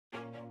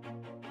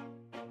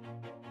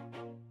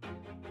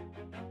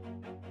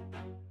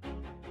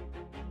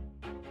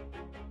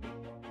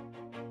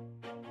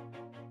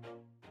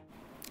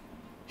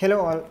Hello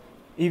all,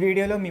 ఈ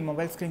వీడియోలో మీ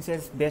mobile screen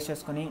size base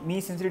చేసుకొని మీ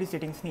సెన్సిటివిటీ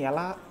సెట్టింగ్స్ని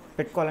ఎలా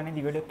పెట్టుకోవాలనేది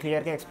ఈ వీడియో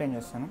క్లియర్గా ఎక్స్ప్లెయిన్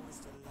చేస్తాను.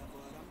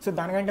 సో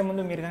దానికంటే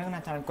ముందు మీరు కనుక నా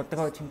ఛానల్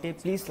కొత్తగా వచ్చింటే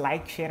please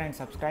like, share and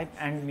subscribe.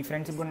 And మీ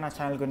ఫ్రెండ్స్కి కూడా నా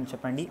ఛానల్ గురించి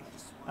చెప్పండి.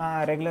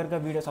 రెగ్యులర్గా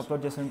వీడియోస్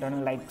అప్లోడ్ చేస్తుంటాను,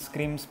 లైక్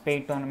స్క్రీమ్స్,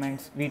 పెయిడ్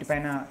టోర్నమెంట్స్,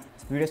 వీటిపైన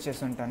వీడియోస్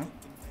చేస్తుంటాను.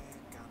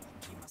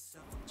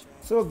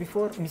 So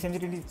before me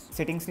sensitivity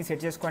సెట్టింగ్స్ని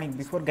set చేసుకోవడానికి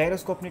బిఫోర్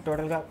గైరోస్కోప్ని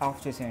టోటల్గా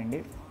ఆఫ్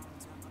చేసేయండి.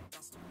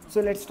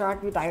 So let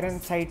start with iron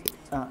site.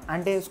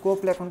 అంటే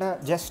స్కోప్ లేకుండా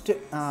జస్ట్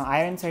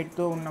ఐరన్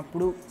సైట్తో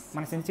ఉన్నప్పుడు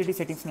మన సెన్సిటివిటీ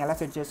సెట్టింగ్స్ని ఎలా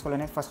సెట్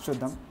చేసుకోవాలనేది ఫస్ట్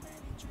చూద్దాం.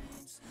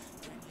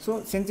 So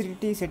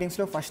sensitivity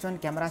సెట్టింగ్స్లో first one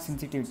camera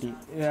sensitivity.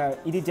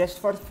 ఇది జస్ట్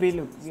ఫర్ ఫ్రీ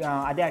లుక్,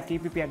 అదే ఆ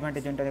టీపీపీ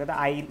అడ్వాంటేజ్ ఉంటుంది కదా,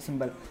 ఐ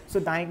సింబల్. సో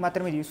దానికి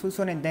మాత్రమే యూస్ఫుల్.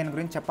 సో నేను దాని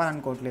గురించి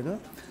చెప్పాలనుకోవట్లేదు.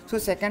 So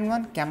second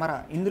one camera.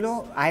 ఇందులో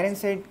ఐరన్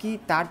సైడ్కి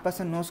థర్డ్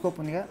పర్సన్ నో స్కోప్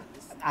ఉందిగా,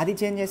 అది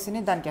చేంజ్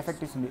చేస్తేనే దానికి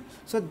ఎఫెక్ట్ ఇస్తుంది.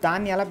 సో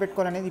దాన్ని ఎలా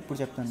పెట్టుకోవాలనేది ఇప్పుడు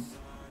చెప్తాను.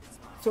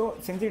 సో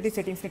సెన్సిటివిటీ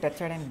సెట్టింగ్స్ని టచ్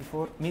చేయడానికి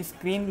బిఫోర్ మీ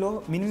స్క్రీన్లో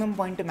మినిమం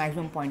పాయింట్,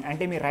 మ్యాక్సిమం పాయింట్,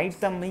 అంటే మీ రైట్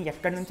థంబ్ని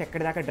ఎక్కడి నుంచి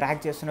ఎక్కడి దాకా డ్రాగ్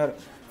చేస్తున్నారు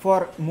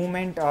ఫర్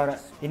మూమెంట్ ఆర్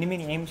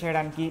ఎనిమిని ఏం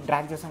చేయడానికి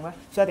డ్రాగ్ చేస్తాం కదా.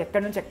 సో అది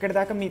ఎక్కడి నుంచి ఎక్కడి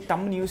దాకా మీ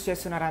థంబ్ని యూస్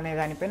చేస్తున్నారు అనే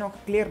దానిపైన ఒక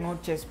క్లియర్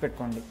నోట్ చేసి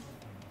పెట్టుకోండి.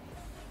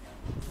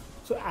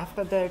 So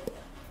after that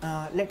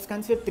let's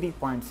consider 3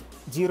 points: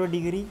 0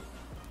 degree,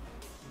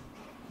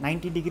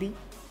 90 degree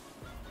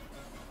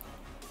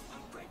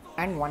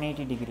and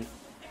 180 degree.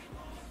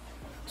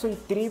 So ఈ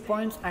 3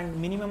 points and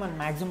minimum and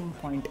maximum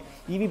point,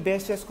 ఇవి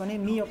బేస్ చేసుకొని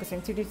మీ యొక్క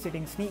sensitivity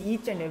సెట్టింగ్స్ని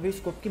each and every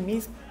స్కోప్కి me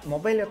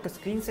mobile యొక్క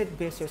స్క్రీన్ సెట్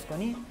బేస్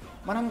చేసుకొని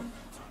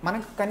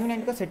మనకు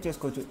కన్వీనియంట్గా సెట్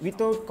చేసుకోవచ్చు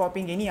without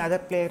capping any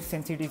other player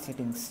sensitivity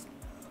settings.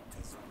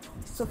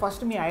 So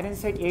first me iron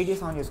site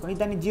ADS on చేసుకొని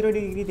దాన్ని 0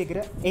 డిగ్రీ దగ్గర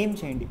ఎయిమ్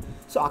చేయండి.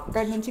 సో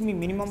అక్కడి నుంచి మీ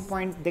మినిమం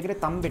పాయింట్ దగ్గర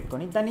థంబ్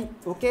పెట్టుకొని దాన్ని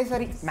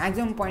ఒకేసారి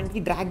మ్యాక్సిమం పాయింట్కి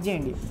డ్రాగ్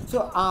చేయండి. సో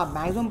ఆ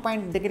మ్యాక్సిమం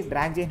పాయింట్ దగ్గర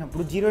డ్రాగ్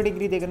చేసినప్పుడు 0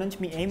 డిగ్రీ దగ్గర నుంచి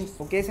మీ ఎయిమ్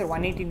ఒకేసారి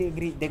 180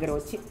 డిగ్రీ దగ్గర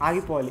వచ్చి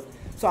ఆగిపోవాలి.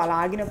 సో అలా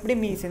ఆగినప్పుడే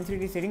మీ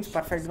సెన్సిటివిటీ సెట్టింగ్స్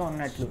పర్ఫెక్ట్గా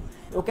ఉన్నట్లు.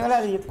 ఒకవేళ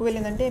అది ఎక్కువ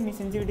వెళ్ళిందంటే మీ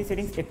సెన్సిటివిటీ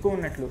సెట్టింగ్స్ ఎక్కువ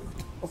ఉన్నట్లు,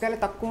 ఒకవేళ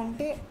తక్కువ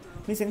ఉంటే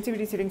మీ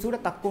సెన్సిటివిటీ సెట్టింగ్స్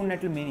కూడా తక్కువ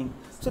ఉన్నట్లు మీనింగ్.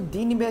 సో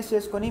దీన్ని బేస్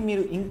చేసుకొని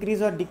మీరు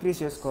ఇంక్రీజ్ ఆర్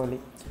డిక్రీజ్ చేసుకోవాలి.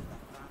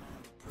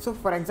 సో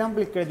ఫర్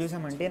ఎగ్జాంపుల్ ఇక్కడ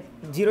చూసామంటే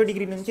 0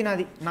 డిగ్రీ నుంచి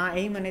నా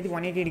ఎయిమ్ అనేది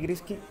 180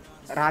 డిగ్రీస్కి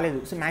రాలేదు.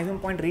 సో మ్యాక్సిమం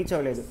పాయింట్ రీచ్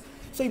అవ్వలేదు.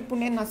 సో ఇప్పుడు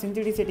నేను నా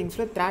సెన్సిటివిటీ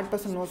సెట్టింగ్స్లో థర్డ్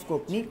పర్సన్ నో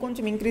స్కోప్ని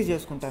కొంచెం ఇంక్రీజ్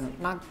చేసుకుంటాను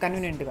నాకు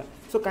కన్వీనియంట్గా.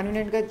 సో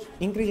కన్వీనియంట్గా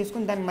ఇంక్రీజ్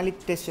చేసుకుని దాన్ని మళ్ళీ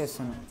టెస్ట్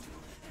చేస్తాను.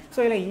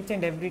 సో ఇలా ఈచ్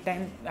అండ్ ఎవ్రీ టైం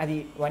అది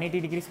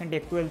 180 డిగ్రీస్ కంటే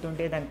ఎక్కువ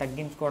వెళ్తుంటే దాన్ని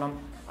తగ్గించుకోవడం,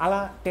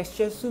 అలా టెస్ట్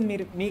చేస్తూ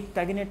మీరు మీకు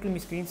తగినట్లు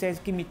మీ స్క్రీన్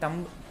సైజ్కి మీ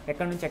థంబ్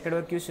ఎక్కడి నుంచి ఎక్కడి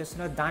వరకు యూస్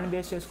చేస్తున్నారో దాన్ని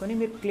బేస్ చేసుకొని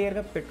మీరు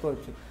క్లియర్గా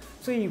పెట్టుకోవచ్చు.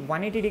 సో ఈ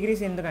 180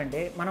 డిగ్రీస్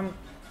ఎందుకంటే మనం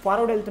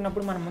ఫార్వర్డ్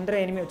వెళ్తున్నప్పుడు మనం ముందర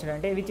ఎనిమి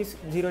వచ్చాడంటే విచ్ ఇస్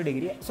 0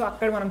 డిగ్రీ. సో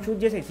అక్కడ మనం షూట్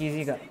చేసేది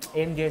ఈజీగా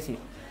ఏం చేసి.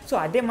 సో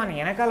అదే మన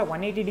వెనకాల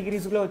 180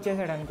 డిగ్రీస్లో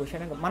వచ్చేసాడు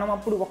అనుకో, మనం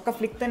అప్పుడు ఒక్క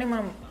ఫ్లిక్తోనే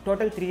మనం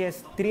total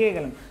 3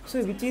 వేయగలం.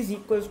 So which is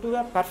equals to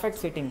the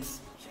perfect settings.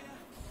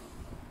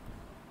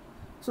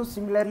 So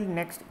similarly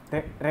next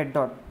red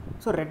dot.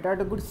 So red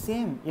dot కూడా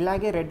సేమ్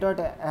ఇలాగే రెడ్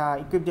డాట్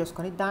ఎక్విప్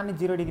చేసుకొని దాన్ని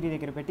 0 డిగ్రీ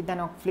దగ్గర పెట్టి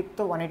దాన్ని ఒక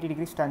ఫ్లిక్తో 180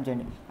 డిగ్రీస్ టర్న్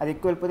చేయండి. అది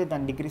ఎక్కువ వెళ్ళిపోతే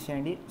దాన్ని డిగ్రీస్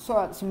చేయండి.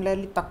 సో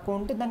సిమిలర్లీ తక్కువ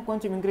ఉంటే దాన్ని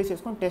కొంచెం ఇంక్రీజ్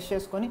చేసుకొని టెస్ట్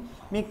చేసుకొని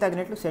మీకు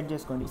తగినట్లు సెట్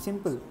చేసుకోండి.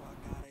 Simple.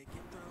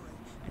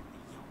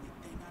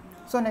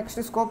 So next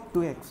scope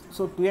 2x.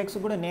 So 2x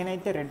కూడా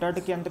నేనైతే రెడ్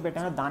డాట్కి ఎంత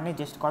పెట్టానో దాన్నే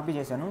జస్ట్ కాపీ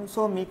చేశాను.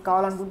 సో మీకు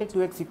కావాలనుకుంటే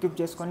 2x ఎక్విప్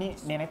చేసుకొని,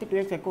 నేనైతే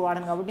 2x ఎక్కువ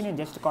వాడాను కాబట్టి నేను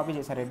జస్ట్ కాపీ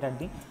చేశాను రెడ్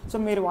డాట్ది. సో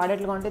మీరు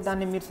వాడేట్లుగా ఉంటే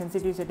దాన్ని మీరు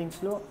సెన్సిటివ్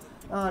సెట్టింగ్స్లో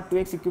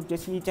 2x ఎక్విప్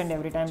చేసి each and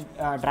every time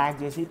drag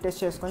చేసి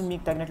టెస్ట్ చేసుకొని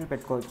మీకు తగినట్లు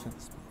పెట్టుకోవచ్చు.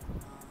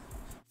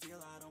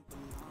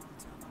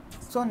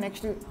 సో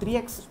నెక్స్ట్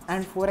 3x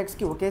అండ్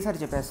 4xకి ఒకేసారి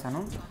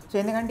చెప్పేస్తాను. సో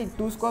ఎందుకంటే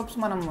 2 స్కోప్స్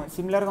మనం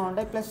సిమిలర్గా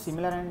ఉంటాయి, ప్లస్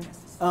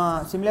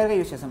సిమిలర్గా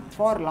యూస్ చేస్తాం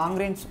for long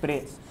range spray.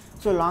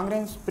 So long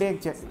range spray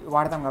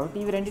వాడతాం కాబట్టి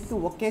ఇవి రెండింటికి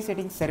ఒకే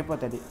సెట్టింగ్స్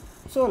సరిపోతుంది.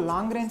 సో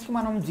లాంగ్ రేంజ్కి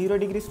మనం 0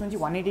 డిగ్రీస్ నుంచి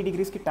 180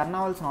 డిగ్రీస్కి టర్న్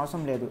అవ్వాల్సిన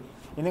అవసరం లేదు,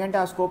 ఎందుకంటే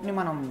ఆ స్కోప్ని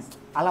మనం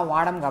అలా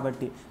వాడాం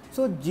కాబట్టి.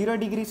 సో 0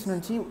 డిగ్రీస్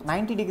నుంచి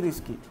 90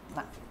 డిగ్రీస్కి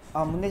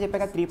ముందే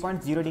చెప్పాక 3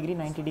 points: 0 degree,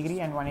 90 degree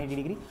and 180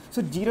 degree.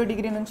 So 0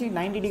 degree నుంచి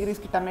 90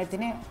 డిగ్రీస్కి టర్న్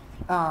అయితేనే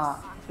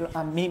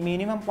మీ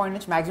మినిమం పాయింట్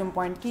నుంచి మ్యాక్సిమం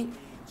పాయింట్కి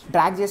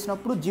డ్రాగ్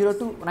చేసినప్పుడు 0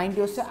 to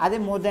 90 వస్తే అదే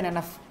మోర్ దెన్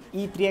ఎనఫ్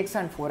ఈ 3x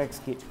అండ్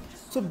 4xకి.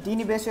 సో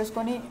దీన్ని బేస్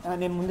చేసుకొని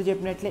నేను ముందు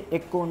చెప్పినట్లే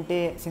ఎక్కువ ఉంటే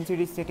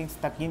సెన్సిటివిటీ సెట్టింగ్స్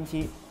తగ్గించి,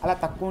 అలా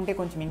తక్కువ ఉంటే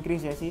కొంచెం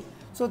ఇంక్రీజ్ చేసి,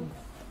 సో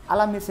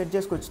అలా మీరు సెట్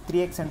చేసుకోవచ్చు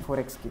 3x అండ్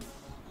 4xకి.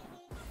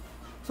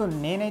 సో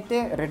నేనైతే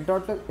రెడ్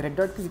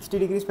డాట్కి 60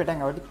 డిగ్రీస్ పెట్టాను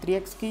కాబట్టి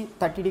 3xకి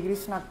 30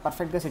 డిగ్రీస్ నాకు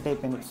పర్ఫెక్ట్గా సెట్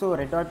అయిపోయింది. సో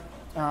రెడ్ డాట్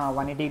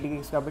 180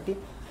 డిగ్రీస్ కాబట్టి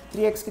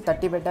 3xకి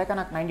 30 పెట్టాక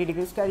నాకు 90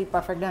 డిగ్రీస్కి అది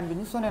పర్ఫెక్ట్గా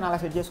అనిపించింది. సో నేను అలా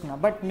సెట్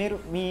చేసుకున్నాను. బట్ మీరు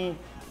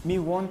మీ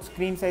ఓన్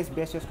స్క్రీన్ సైజ్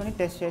బేస్ చేసుకొని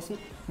టెస్ట్ చేసి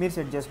మీరు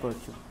సెట్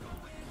చేసుకోవచ్చు.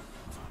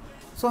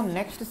 So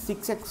next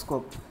 6x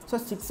scope. So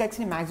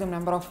 6xని maximum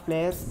number of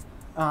players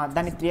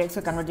దాన్ని 3x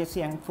కన్వర్ట్ చేసి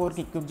M4కి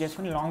ఎక్విప్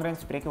చేసుకొని లాంగ్ రేంజ్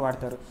స్ప్రేకి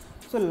వాడతారు.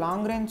 సో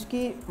లాంగ్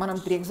రేంజ్కి మనం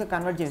 3x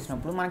కన్వర్ట్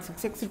చేసినప్పుడు మనకి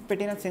 6x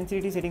పెట్టిన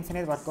సెన్సిటివిటీ సెట్టింగ్స్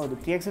అనేది వర్క్ అవుతుంది.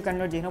 3x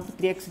కన్వర్ట్ చేసినప్పుడు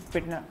 3x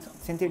పెట్టిన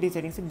సెన్సిటివిటీ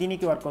సెట్టింగ్స్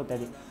దీనికి వర్క్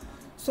అవుతుంది.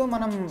 సో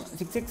మనం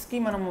 6xకి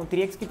మనము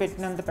 3xకి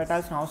పెట్టినంత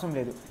పెట్టాల్సిన అవసరం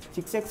లేదు.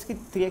 6xకి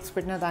 3x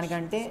పెట్టిన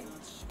దానికంటే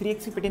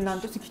 3xకి పెట్టిన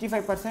దాంతో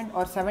 65%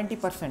 ఆర్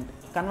 70%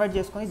 కన్వర్ట్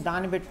చేసుకొని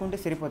దాన్ని పెట్టుకుంటే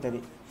సరిపోతుంది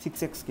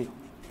 6xకి.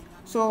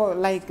 సో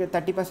లైక్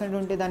 30%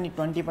 ఉంటే దాన్ని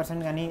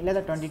 20% కానీ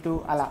లేదా 22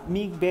 అలా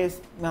మీ బేస్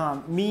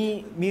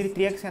మీరు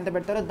 3x ఎంత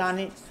పెడతారో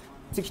దాన్ని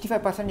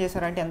 65%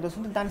 చేస్తారంటే ఎంత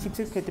వస్తుందో దాన్ని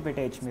 6xకి ఎత్తి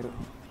పెట్టేయచ్చు మీరు.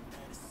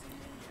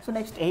 So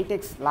next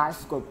 8x last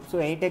scope. So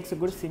 8x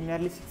కూడా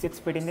సిమిలర్లీ 6x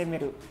పెట్టిందే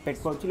మీరు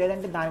పెట్టుకోవచ్చు,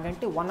 లేదంటే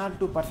దానికంటే 1 or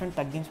 2%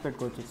 తగ్గించి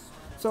పెట్టుకోవచ్చు.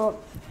 సో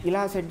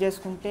ఇలా సెట్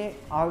చేసుకుంటే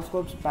ఆల్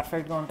స్కోప్స్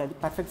పర్ఫెక్ట్గా ఉంటుంది,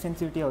 పర్ఫెక్ట్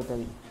సెన్సిటివిటీ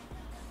అవుతుంది.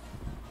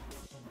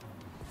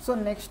 సో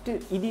నెక్స్ట్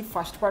ఇది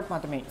ఫస్ట్ పార్ట్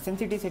మాత్రమే,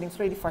 సెన్సిటివిటీ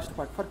సెట్టింగ్స్లో ఇది first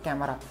part for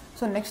camera.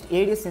 So next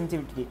ADS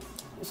sensitivity.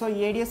 So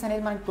ADS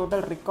అనేది మనకి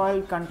టోటల్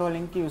రికాయిల్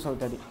కంట్రోలింగ్కి యూస్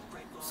అవుతుంది.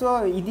 సో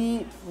ఇది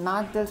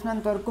నాకు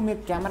తెలిసినంత వరకు మీరు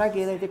కెమెరాకి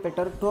ఏదైతే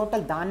పెట్టారో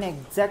టోటల్ దాన్ని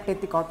ఎగ్జాక్ట్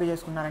ఎత్తి కాపీ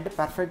చేసుకున్నారంటే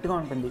పర్ఫెక్ట్గా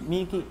ఉంటుంది.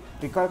 మీకు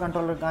రికాయిల్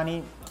కంట్రోలర్ కానీ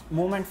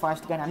మూమెంట్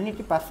ఫాస్ట్ కానీ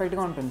అన్నిటికీ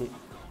పర్ఫెక్ట్గా ఉంటుంది.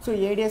 సో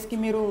ఏడిఎస్కి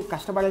మీరు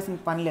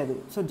కష్టపడాల్సిన పని లేదు.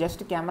 సో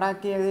జస్ట్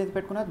కెమెరాకి ఏదైతే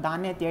పెట్టుకున్నారో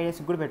దాన్ని అయితే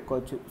ఏడిఎస్కి కూడా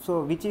పెట్టుకోవచ్చు. So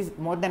which is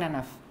more than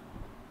enough.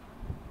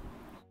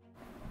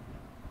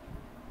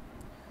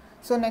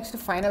 So next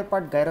final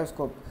part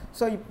gyroscope.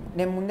 So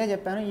నేను ముందే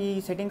చెప్పాను ఈ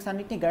సెట్టింగ్స్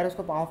అన్నిటిని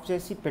గైరోస్కోప్ ఆఫ్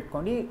చేసి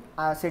పెట్టుకోండి.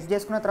 సెట్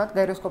చేసుకున్న తర్వాత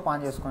గైరోస్కోప్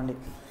ఆన్ చేసుకోండి.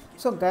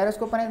 సో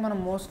గైరోస్కోప్ అనేది మనం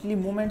మోస్ట్లీ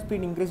మూమెంట్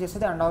స్పీడ్ ఇంక్రీజ్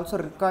చేస్తుంది అండ్ ఆల్సో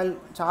రికాయిల్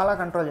చాలా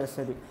కంట్రోల్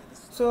చేస్తుంది.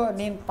 సో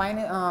నేను పైన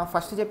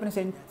ఫస్ట్ చెప్పిన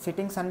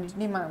సెట్టింగ్స్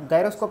అన్నింటినీ మన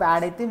గైరోస్కోప్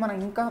యాడ్ అయితే మనం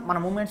ఇంకా మన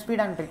moment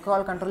speed and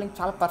recoil controlling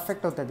చాలా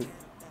పర్ఫెక్ట్ అవుతుంది.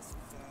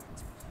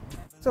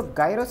 సో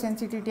గైరో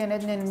సెన్సిటివిటీ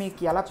అనేది నేను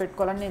మీకు ఎలా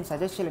పెట్టుకోవాలని నేను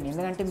సజెస్ట్ చేయలేను,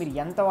 ఎందుకంటే మీరు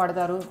ఎంత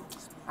వాడతారు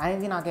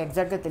అనేది నాకు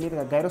ఎగ్జాక్ట్గా తెలియదు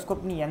కదా,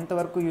 గైరోస్కోప్ని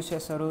ఎంతవరకు యూస్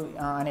చేస్తారు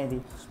అనేది.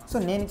 సో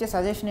నేను ఇచ్చే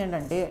సజెషన్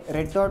ఏంటంటే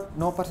red dot,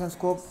 no person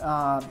scope,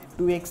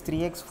 2x,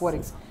 3x,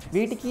 4x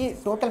వీటికి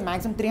టోటల్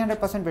మ్యాక్సిమం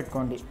 300%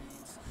 పెట్టుకోండి.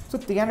 సో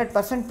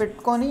 300%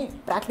 పెట్టుకొని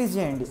ప్రాక్టీస్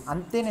చేయండి,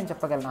 అంతే నేను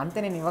చెప్పగలను, అంతే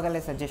నేను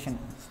ఇవ్వగలిగే సజెషన్.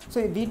 సో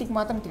వీటికి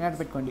మాత్రం 300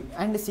 పెట్టుకోండి.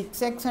 And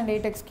 6x and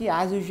 8xకి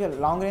as usual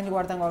long range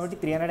వాడతాం కాబట్టి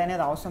 300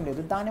 అనేది అవసరం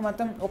లేదు. దాన్ని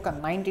మాత్రం ఒక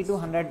 90 to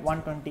 100,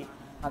 120.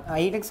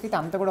 8xకి అయితే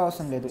అంత కూడా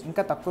అవసరం లేదు,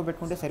 ఇంకా తక్కువ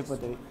పెట్టుకుంటే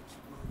సరిపోతుంది.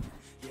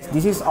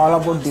 This is all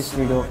about this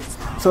video.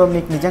 So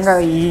మీకు నిజంగా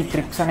ఈ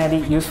ట్రిక్స్ అనేది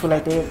యూస్ఫుల్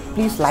అయితే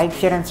please like,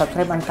 share and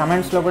subscribe. And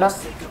కమెంట్స్లో కూడా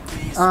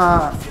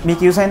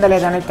మీకు యూస్ అయిందా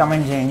లేదా అనేది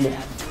కమెంట్ చేయండి.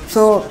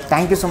 So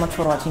thank you so much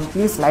for watching.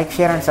 Please like,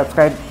 share and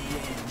subscribe.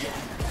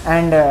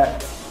 And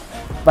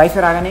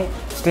wifi రాగానే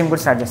స్ట్రీమ్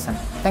కూడా స్టార్ట్ చేస్తాను.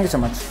 Thank you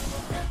so much.